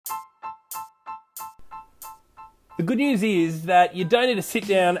The good news is that you don't need to sit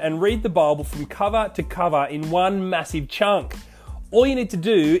down and read the Bible from cover to cover in one massive chunk. All you need to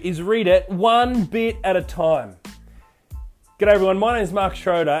do is read it one bit at a time. G'day everyone, my name is Mark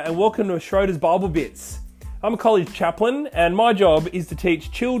Schroeder and welcome to Schroeder's Bible Bits. I'm a college chaplain and my job is to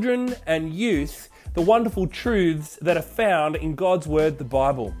teach children and youth the wonderful truths that are found in God's Word, the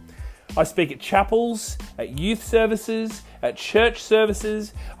Bible. I speak at chapels, at youth services, at church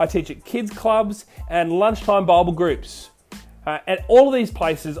services, I teach at kids clubs and lunchtime Bible groups. At all of these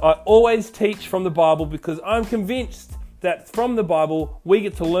places I always teach from the Bible because I'm convinced that from the Bible we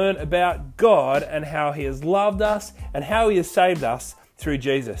get to learn about God and how He has loved us and how He has saved us through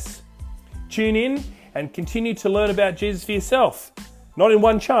Jesus. Tune in and continue to learn about Jesus for yourself, not in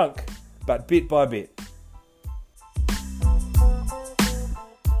one chunk, but bit by bit.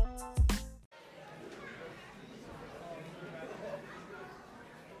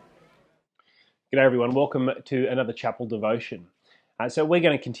 G'day everyone, welcome to another chapel devotion. So we're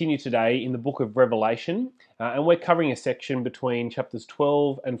going to continue today in the book of Revelation, and we're covering a section between chapters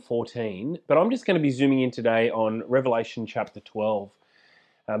 12 and 14, but I'm just going to be zooming in today on Revelation chapter 12.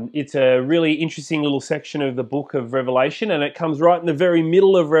 It's a really interesting little section of the book of Revelation, and it comes right in the very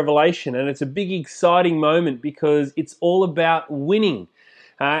middle of Revelation, and it's a big exciting moment because it's all about winning.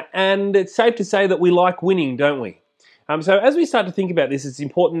 And it's safe to say that we like winning, don't we? So as we start to think about this, it's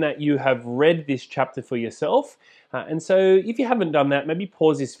important that you have read this chapter for yourself. And so if you haven't done that, maybe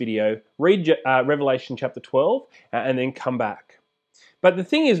pause this video, read Revelation chapter 12, and then come back. But the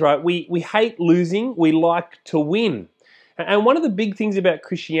thing is, right, we hate losing, we like to win. And one of the big things about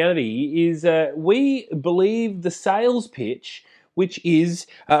Christianity is we believe the sales pitch, which is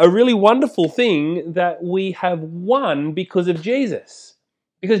a really wonderful thing that we have won because of Jesus.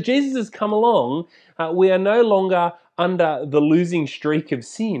 Because Jesus has come along, we are no longer under the losing streak of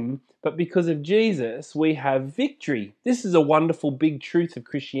sin, but because of Jesus, we have victory. This is a wonderful big truth of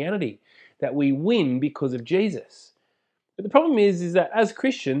Christianity, that we win because of Jesus. But the problem is that as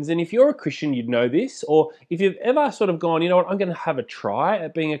Christians, and if you're a Christian, you'd know this, or if you've ever sort of gone, you know what, I'm going to have a try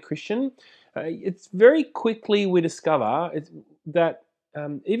at being a Christian, it's very quickly we discover that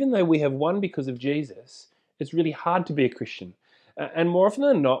even though we have won because of Jesus, it's really hard to be a Christian. And more often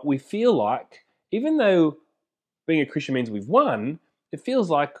than not, we feel like, even though being a Christian means we've won, it feels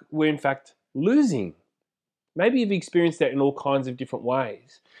like we're in fact losing. Maybe you've experienced that in all kinds of different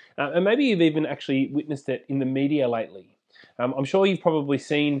ways. And maybe you've even actually witnessed it in the media lately. I'm sure you've probably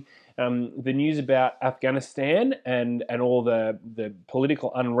seen the news about Afghanistan and all the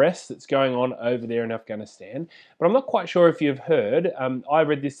political unrest that's going on over there in Afghanistan. But I'm not quite sure if you've heard, I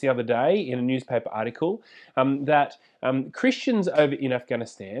read this the other day in a newspaper article, that Christians over in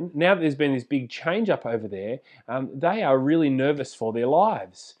Afghanistan, now that there's been this big change up over there, they are really nervous for their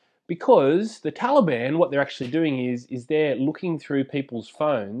lives. Because the Taliban, what they're actually doing is they're looking through people's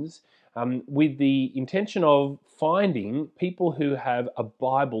phones with the intention of finding people who have a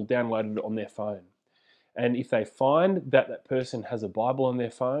Bible downloaded on their phone. And if they find that that person has a Bible on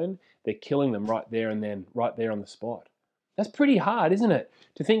their phone, they're killing them right there and then, right there on the spot. That's pretty hard, isn't it?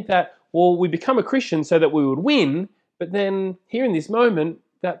 To think that, well, we become a Christian so that we would win, but then here in this moment,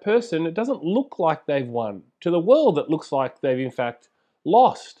 that person, it doesn't look like they've won. To the world, it looks like they've in fact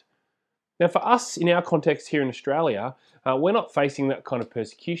lost. Now for us, in our context here in Australia, we're not facing that kind of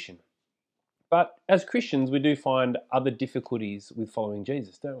persecution. But as Christians, we do find other difficulties with following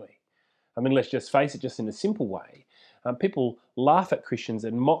Jesus, don't we? I mean, let's just face it, just in a simple way. People laugh at Christians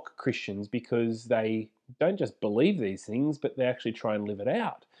and mock Christians because they don't just believe these things, but they actually try and live it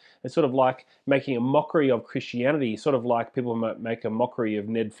out. It's sort of like making a mockery of Christianity, sort of like people make a mockery of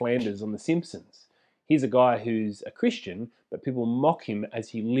Ned Flanders on The Simpsons. He's a guy who's a Christian, but people mock him as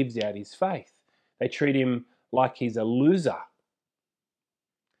he lives out his faith. They treat him like he's a loser.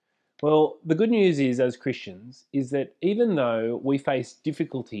 Well, the good news is, as Christians, is that even though we face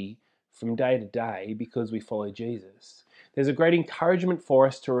difficulty from day to day because we follow Jesus, there's a great encouragement for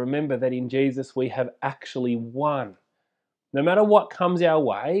us to remember that in Jesus we have actually won. No matter what comes our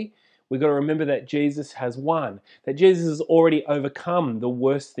way, we've got to remember that Jesus has won, that Jesus has already overcome the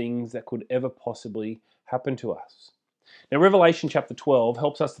worst things that could ever possibly happen to us. Now, Revelation chapter 12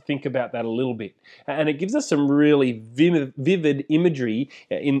 helps us to think about that a little bit. And it gives us some really vivid imagery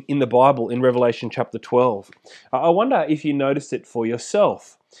in the Bible in Revelation chapter 12. I wonder if you noticed it for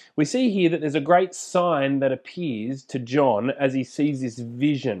yourself. We see here that there's a great sign that appears to John as he sees this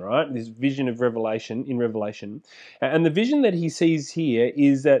vision, right? This vision of Revelation in Revelation. And the vision that he sees here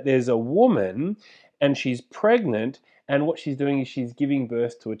is that there's a woman and she's pregnant, and what she's doing is she's giving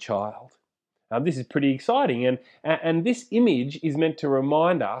birth to a child. This is pretty exciting, and this image is meant to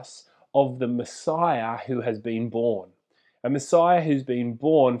remind us of the Messiah who has been born. A Messiah who's been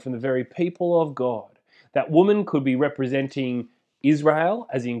born from the very people of God. That woman could be representing Israel,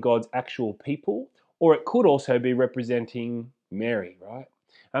 as in God's actual people, or it could also be representing Mary, right?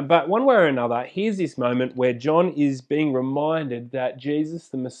 But one way or another, here's this moment where John is being reminded that Jesus,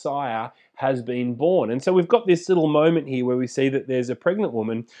 the Messiah, has been born. And so we've got this little moment here where we see that there's a pregnant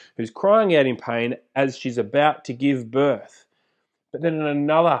woman who's crying out in pain as she's about to give birth. But then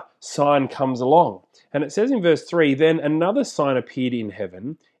another sign comes along. And it says in verse 3, "Then another sign appeared in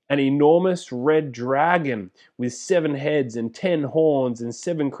heaven, an enormous red dragon with 7 heads and 10 horns and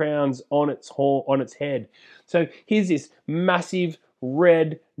 7 crowns on its head." So here's this massive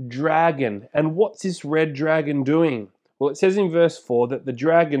red dragon. And what's this red dragon doing? Well, it says in verse 4 that the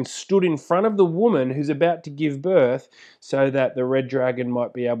dragon stood in front of the woman who's about to give birth so that the red dragon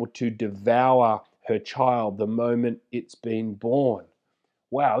might be able to devour her child the moment it's been born.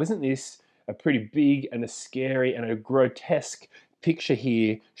 Wow, isn't this a pretty big and a scary and a grotesque picture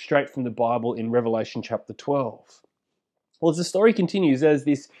here straight from the Bible in Revelation chapter 12? Well, as the story continues, as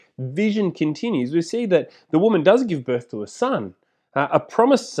this vision continues, we see that the woman does give birth to a son, a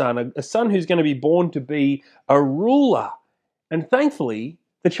promised son, a son who's going to be born to be a ruler. And thankfully,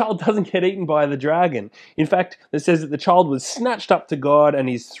 the child doesn't get eaten by the dragon. In fact, it says that the child was snatched up to God and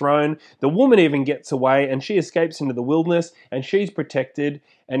his throne. The woman even gets away and she escapes into the wilderness and she's protected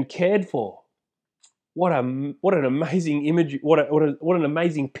and cared for. What an amazing image! What an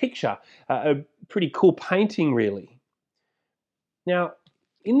amazing picture! A pretty cool painting, really. Now,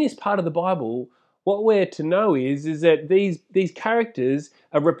 in this part of the Bible, what we're to know is that these characters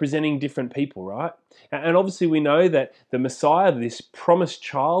are representing different people, right? And obviously we know that the Messiah, this promised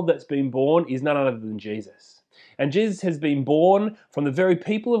child that's been born, is none other than Jesus. And Jesus has been born from the very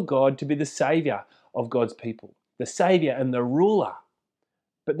people of God to be the Saviour of God's people, the Saviour and the ruler.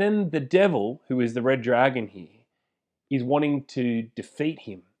 But then the devil, who is the red dragon here, is wanting to defeat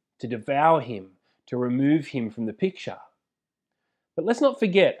him, to devour him, to remove him from the picture. But let's not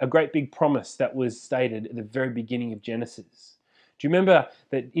forget a great big promise that was stated at the very beginning of Genesis. Do you remember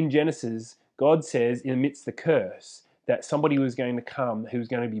that in Genesis, God says, amidst the curse, that somebody was going to come who was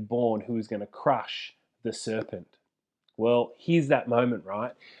going to be born, who was going to crush the serpent? Well, here's that moment,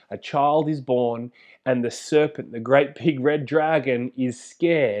 right? A child is born and the serpent, the great big red dragon, is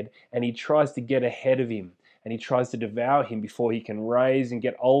scared and he tries to get ahead of him and he tries to devour him before he can raise and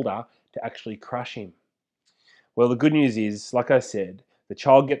get older to actually crush him. Well, the good news is, like I said, the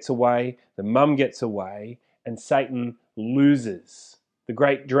child gets away, the mum gets away, and Satan loses. The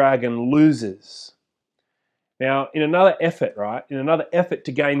great dragon loses. Now, in another effort, right, in another effort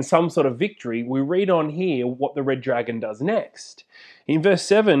to gain some sort of victory, we read on here what the red dragon does next. In verse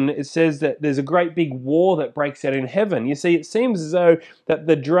 7, it says that there's a great big war that breaks out in heaven. You see, it seems as though that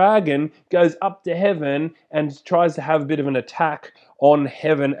the dragon goes up to heaven and tries to have a bit of an attack on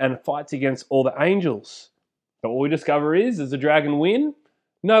heaven and fights against all the angels. But what we discover is, does the dragon win?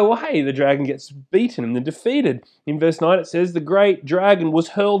 No way, the dragon gets beaten and defeated. In verse 9 it says, the great dragon was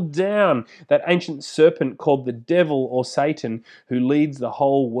hurled down, that ancient serpent called the devil or Satan, who leads the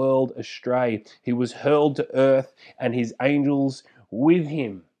whole world astray. He was hurled to earth and his angels with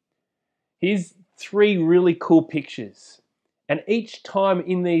him. Here's 3 really cool pictures. And each time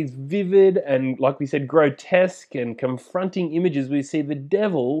in these vivid and, like we said, grotesque and confronting images, we see the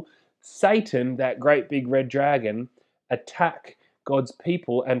devil, Satan, that great big red dragon, attack God's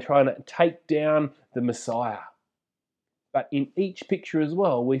people and trying to take down the Messiah. But in each picture as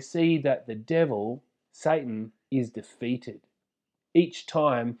well, we see that the devil, Satan, is defeated. Each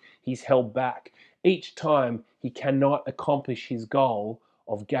time he's held back. Each time he cannot accomplish his goal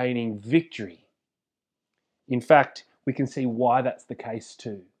of gaining victory. In fact, we can see why that's the case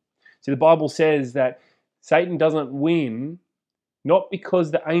too. See, the Bible says that Satan doesn't win not because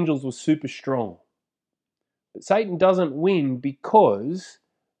the angels were super strong. But Satan doesn't win because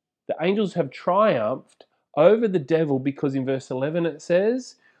the angels have triumphed over the devil, because in verse 11 it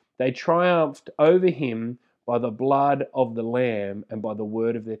says, they triumphed over him by the blood of the Lamb and by the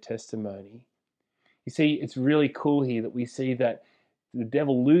word of their testimony. You see, it's really cool here that we see that the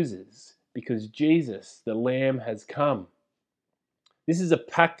devil loses because Jesus, the Lamb, has come. This is a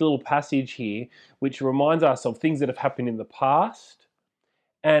packed little passage here which reminds us of things that have happened in the past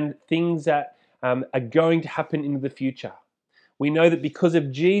and things that are going to happen in the future. We know that because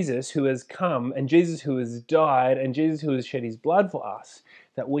of Jesus who has come and Jesus who has died and Jesus who has shed his blood for us,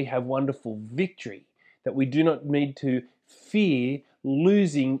 that we have wonderful victory, that we do not need to fear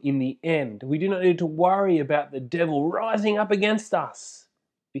losing in the end. We do not need to worry about the devil rising up against us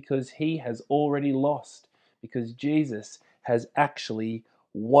because he has already lost, because Jesus has actually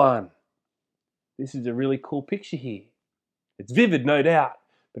won. This is a really cool picture here. It's vivid, no doubt,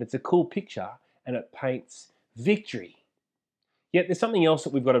 but it's a cool picture and it paints victory. Yet there's something else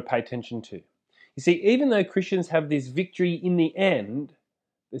that we've got to pay attention to. You see, even though Christians have this victory in the end,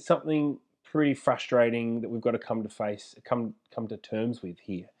 there's something pretty frustrating that we've got to come to terms with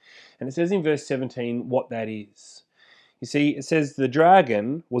here. And it says in verse 17 what that is. You see, it says the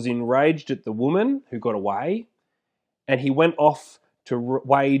dragon was enraged at the woman who got away, and he went off to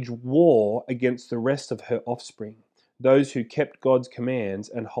wage war against the rest of her offspring, those who kept God's commands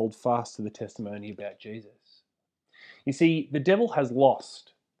and hold fast to the testimony about Jesus. You see, the devil has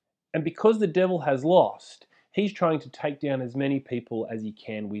lost. And because the devil has lost, he's trying to take down as many people as he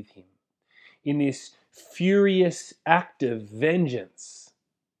can with him. In this furious act of vengeance,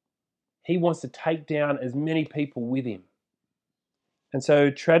 he wants to take down as many people with him. And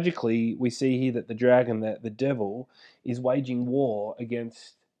so tragically, we see here that the dragon, that the devil, is waging war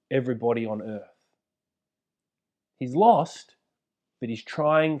against everybody on earth. He's lost, but he's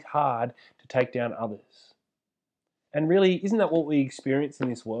trying hard to take down others. And really, isn't that what we experience in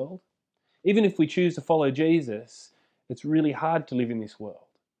this world? Even if we choose to follow Jesus, it's really hard to live in this world.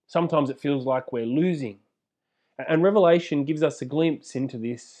 Sometimes it feels like we're losing. And Revelation gives us a glimpse into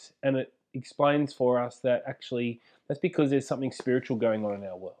this, and it explains for us that actually that's because there's something spiritual going on in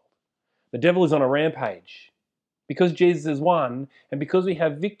our world. The devil is on a rampage. Because Jesus has won, and because we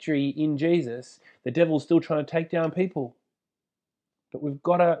have victory in Jesus, the devil's still trying to take down people. But we've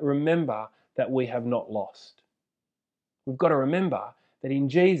got to remember that we have not lost. We've got to remember that in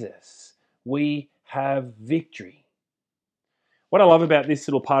Jesus, we have victory. What I love about this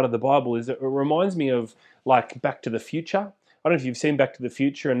little part of the Bible is that it reminds me of like Back to the Future. I don't know if you've seen Back to the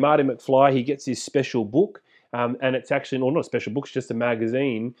Future, and Marty McFly, he gets this special book, and it's actually, or not a special book, it's just a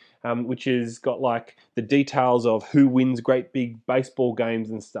magazine, which has got like the details of who wins great big baseball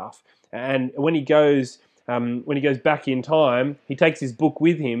games and stuff. And when he goes back in time, he takes his book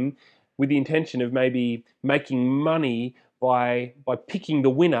with him with the intention of maybe making money by picking the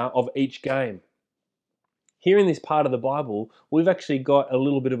winner of each game. Here in this part of the Bible, we've actually got a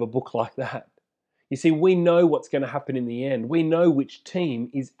little bit of a book like that. You see, we know what's going to happen in the end. We know which team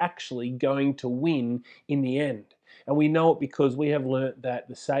is actually going to win in the end. And we know it because we have learnt that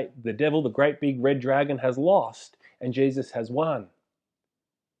the devil, the great big red dragon, has lost and Jesus has won.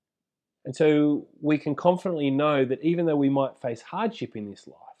 And so we can confidently know that even though we might face hardship in this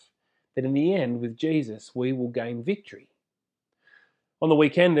life, that in the end, with Jesus, we will gain victory. On the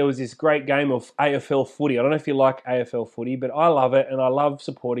weekend, there was this great game of AFL footy. I don't know if you like AFL footy, but I love it, and I love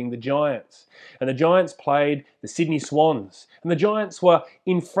supporting the Giants. And the Giants played the Sydney Swans. And the Giants were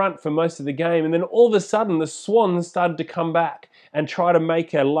in front for most of the game, and then all of a sudden, the Swans started to come back and try to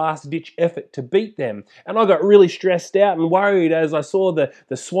make a last-ditch effort to beat them. And I got really stressed out and worried as I saw the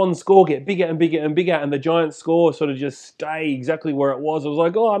Swan score get bigger and bigger and bigger, and the Giants score sort of just stay exactly where it was. I was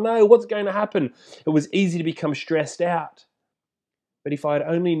like, oh no, what's going to happen? It was easy to become stressed out. But if I had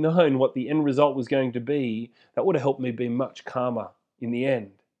only known what the end result was going to be, that would have helped me be much calmer in the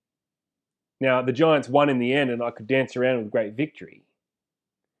end. Now, the Giants won in the end, and I could dance around with great victory.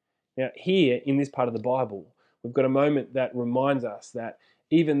 Now, here in this part of the Bible, we've got a moment that reminds us that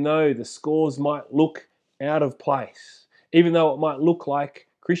even though the scores might look out of place, even though it might look like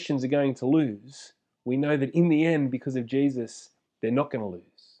Christians are going to lose, we know that in the end, because of Jesus, they're not going to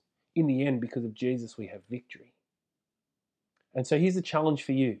lose. In the end, because of Jesus, we have victory. And so here's a challenge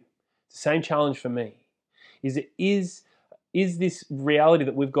for you. It's the same challenge for me. Is this reality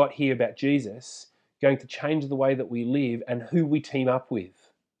that we've got here about Jesus going to change the way that we live and who we team up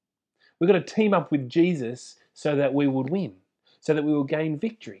with? We've got to team up with Jesus so that we would win, so that we will gain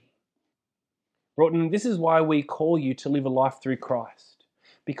victory. Broughton, this is why we call you to live a life through Christ.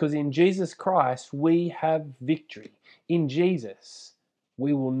 Because in Jesus Christ, we have victory. In Jesus,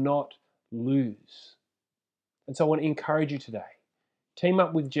 we will not lose. And so I want to encourage you today, team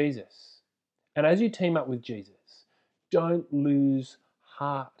up with Jesus. And as you team up with Jesus, don't lose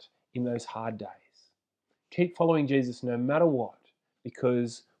heart in those hard days. Keep following Jesus no matter what,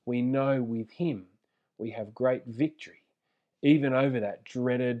 because we know with him we have great victory, even over that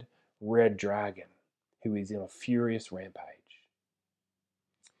dreaded red dragon who is in a furious rampage.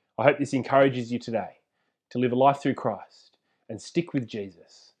 I hope this encourages you today to live a life through Christ and stick with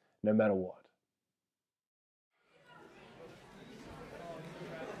Jesus no matter what.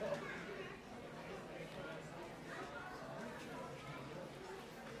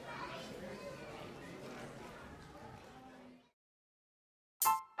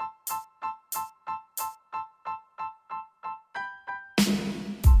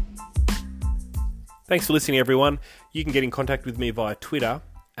 Thanks for listening, everyone. You can get in contact with me via Twitter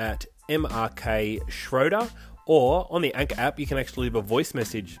at MRK Schroeder, or on the Anchor app, you can actually leave a voice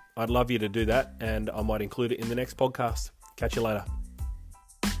message. I'd love you to do that, and I might include it in the next podcast. Catch you later.